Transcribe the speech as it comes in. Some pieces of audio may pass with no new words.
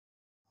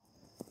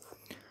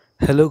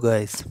Hello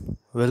guys,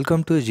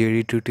 welcome to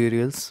JD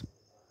Tutorials.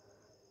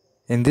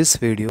 In this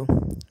video,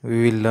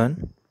 we will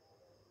learn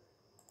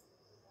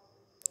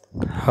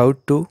how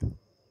to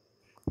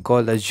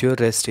call Azure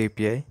REST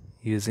API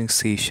using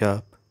C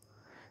Sharp.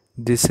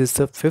 This is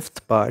the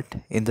fifth part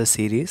in the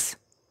series.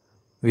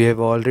 We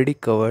have already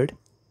covered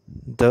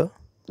the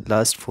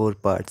last four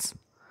parts.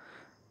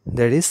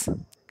 That is,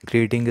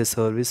 creating a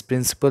service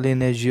principal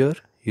in Azure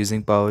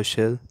using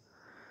PowerShell,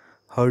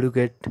 how to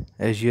get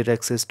Azure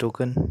Access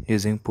Token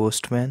using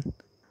Postman.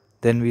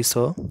 Then we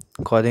saw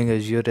calling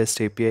Azure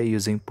REST API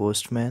using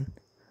Postman.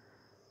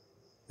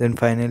 Then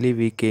finally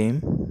we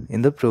came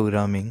in the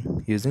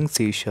programming using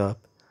C Sharp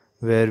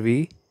where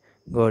we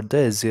got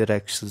the Azure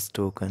Access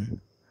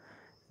Token.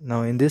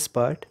 Now in this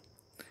part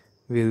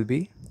we'll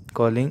be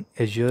calling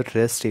Azure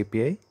REST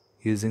API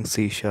using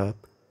C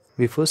Sharp.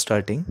 Before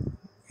starting,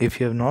 if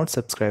you have not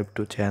subscribed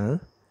to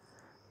channel,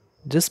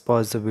 just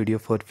pause the video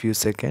for a few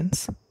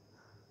seconds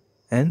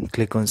and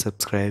click on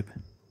subscribe.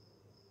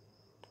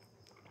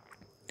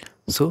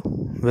 So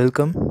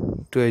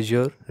welcome to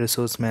Azure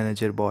Resource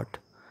Manager bot.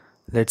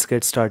 Let's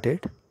get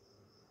started.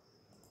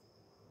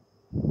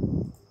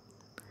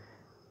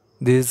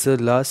 This is the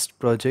last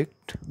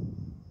project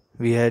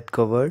we had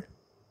covered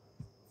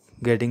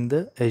getting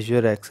the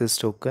Azure Access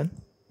Token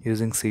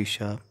using C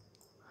Sharp.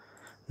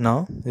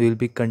 Now we will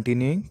be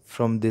continuing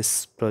from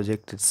this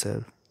project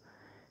itself.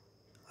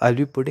 I'll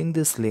be putting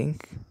this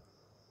link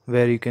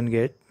where you can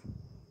get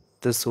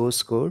the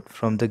source code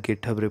from the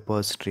GitHub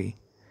repository.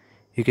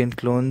 You can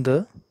clone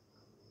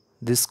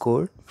this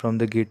code from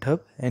the GitHub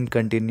and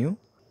continue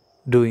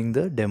doing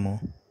the demo.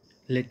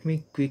 Let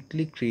me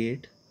quickly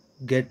create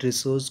get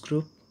resource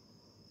group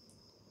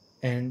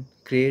and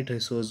create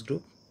resource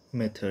group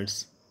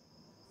methods.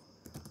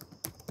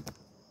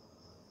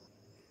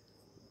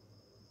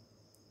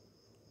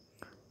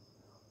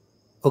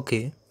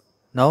 Okay,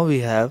 now we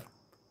have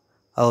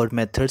our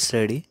methods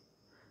ready.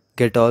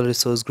 Get all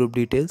resource group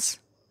details,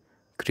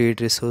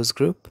 create resource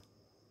group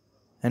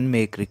and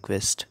make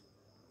request.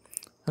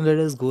 Now let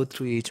us go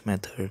through each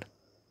method.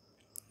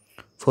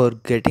 For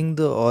getting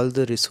all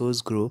the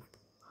resource group,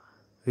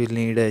 we'll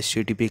need a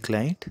HTTP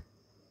client,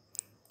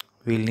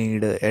 we'll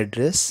need a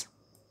address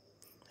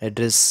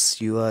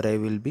URI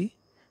will be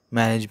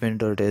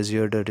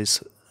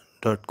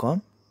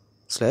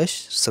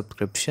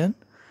management.azure.com/subscription,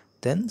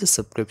 then the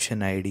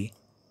subscription ID.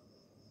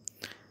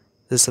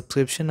 The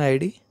subscription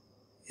ID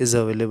is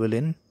available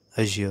in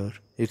Azure.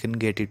 You can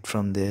get it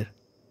from there.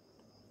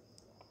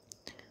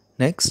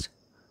 Next,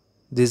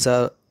 these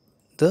are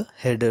the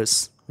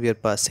headers we are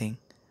passing.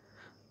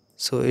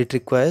 So it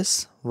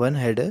requires one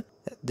header,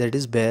 that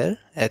is bare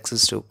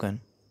access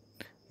token.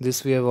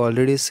 This we have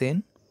already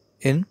seen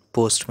in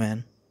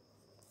Postman,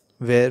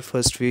 where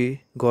first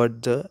we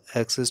got the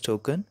access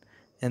token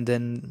and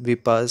then we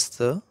pass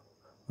the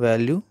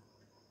value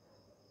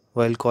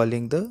while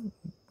calling the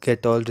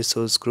get all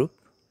resource group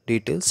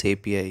details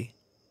API.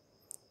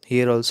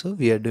 Here also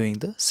we are doing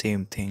the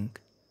same thing.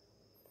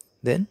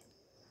 Then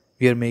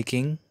we are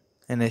making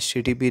an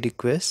HTTP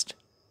request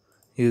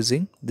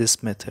using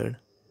this method.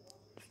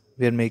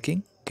 We are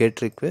making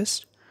get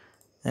request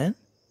and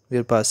we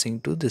are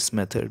passing to this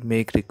method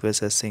make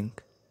request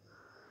async.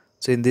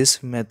 So in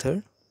this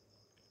method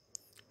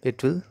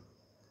it will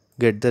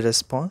get the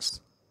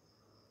response.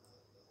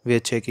 We are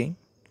checking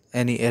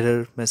any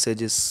error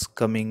message is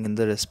coming in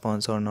the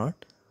response or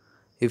not.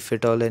 If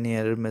at all any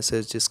error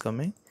message is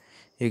coming,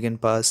 you can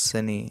pass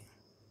any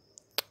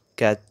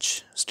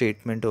catch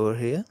statement over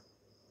here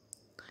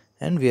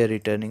and we are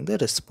returning the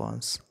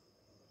response.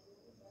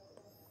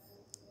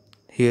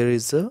 Here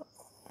is the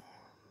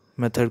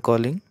method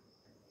calling.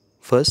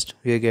 First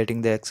we are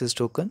getting the access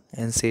token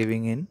and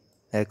saving in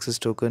access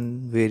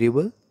token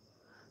variable.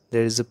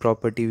 There is a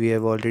property we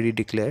have already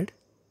declared.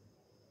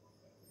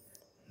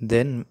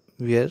 Then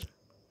we are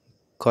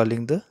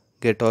calling the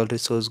get all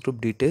resource group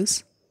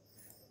details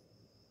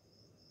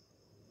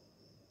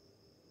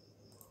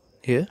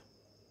here,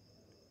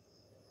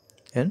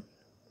 and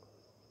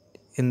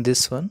in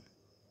this one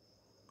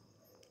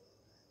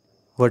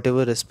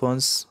whatever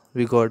response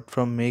we got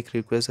from make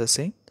request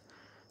async,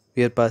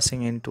 we are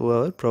passing into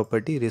our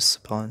property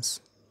response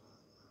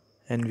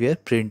and we are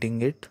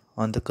printing it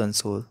on the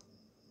console.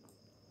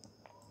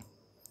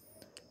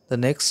 The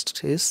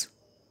next is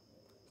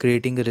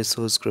creating a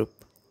resource group.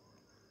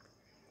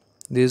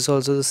 This is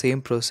also the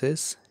same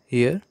process.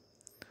 Here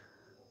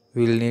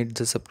we will need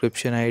the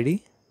subscription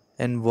ID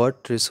and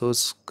what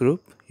resource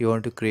group you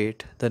want to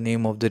create. The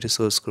name of the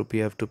resource group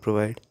you have to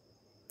provide.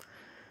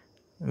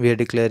 We are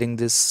declaring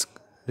this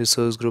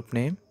resource group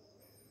name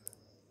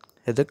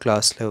at the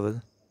class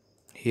level.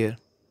 Here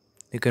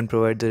you can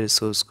provide the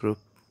resource group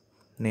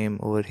name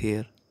over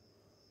here.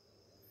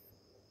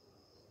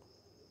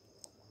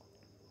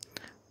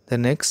 The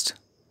next,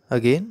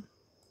 again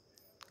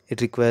it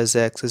requires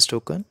the access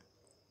token.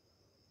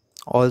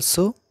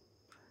 Also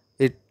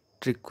it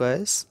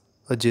requires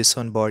a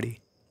JSON body.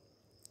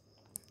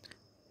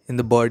 In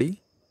the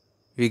body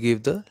we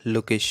give the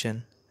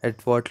location,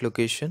 at what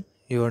location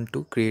you want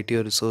to create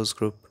your resource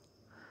group.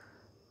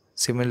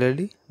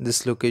 Similarly,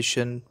 this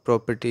location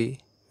property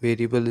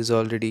variable is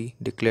already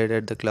declared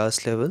at the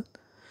class level.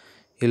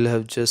 You'll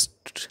have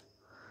just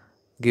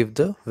give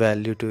the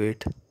value to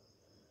it.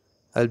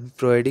 I'll be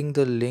providing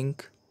the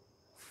link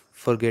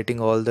for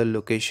getting all the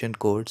location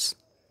codes,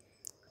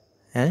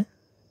 and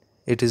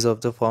it is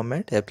of the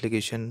format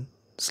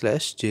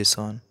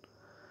application/json.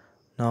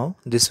 Now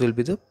this will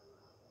be the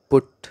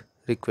put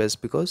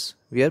request because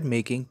we are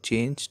making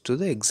change to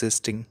the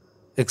existing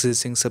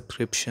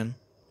subscription.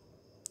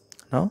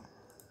 Now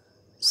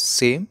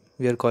same,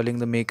 we are calling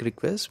the make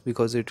request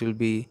because it will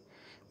be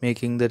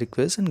making the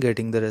request and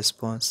getting the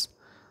response.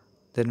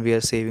 Then we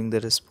are saving the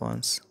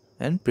response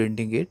and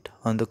printing it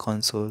on the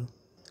console.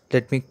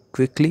 Let me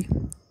quickly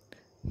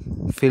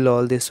fill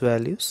all these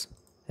values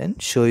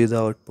and show you the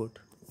output.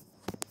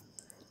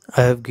 I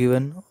have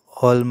given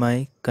all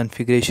my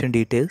configuration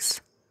details.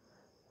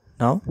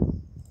 Now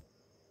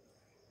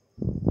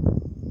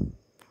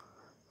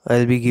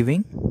I'll be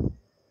giving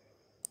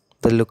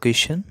the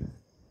location.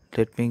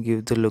 Let me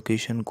give the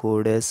location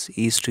code as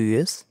East to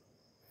US,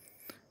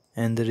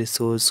 and the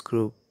resource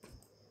group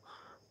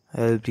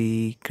I'll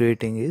be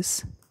creating is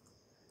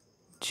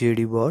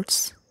JDBots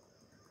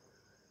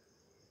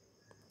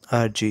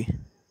RG.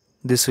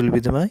 This will be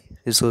my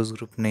resource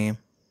group name.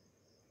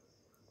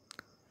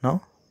 Now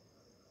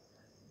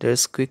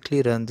let's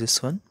quickly run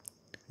this one.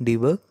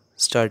 Debug,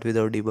 start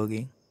without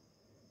debugging.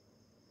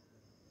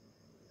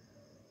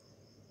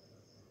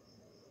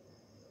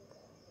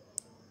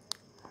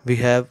 We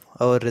have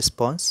our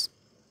response.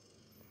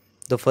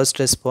 The first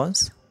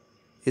response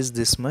is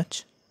this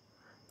much,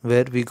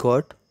 where we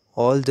got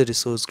all the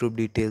resource group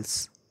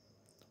details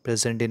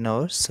present in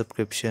our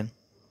subscription.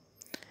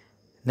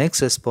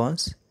 Next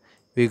response,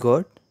 we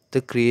got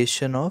the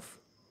creation of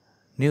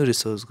new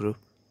resource group,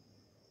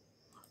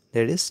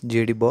 that is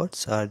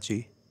JDBots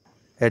RG,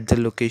 at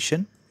the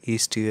location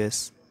East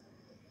US.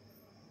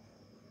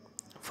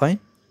 Fine,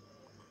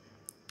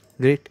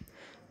 great.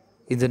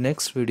 In the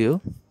next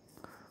video,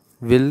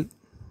 we'll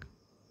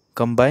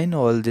combine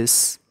all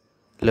this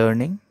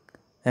learning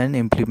and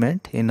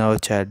implement in our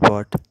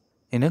chatbot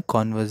in a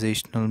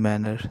conversational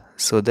manner,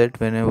 so that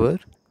whenever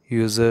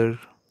user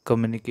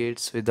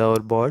communicates with our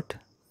bot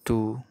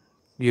to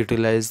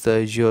utilize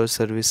the Azure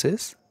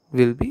services,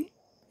 we'll be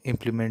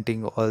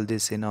implementing all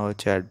this in our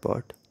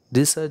chatbot.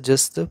 These are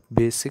just the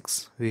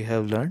basics we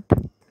have learned.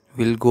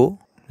 We'll go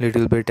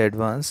little bit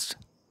advanced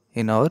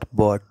in our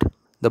bot.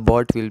 The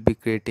bot will be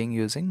creating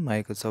using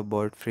Microsoft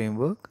Bot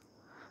Framework,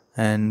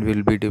 and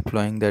we'll be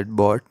deploying that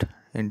bot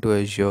into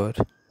Azure.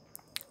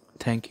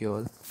 Thank you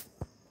all.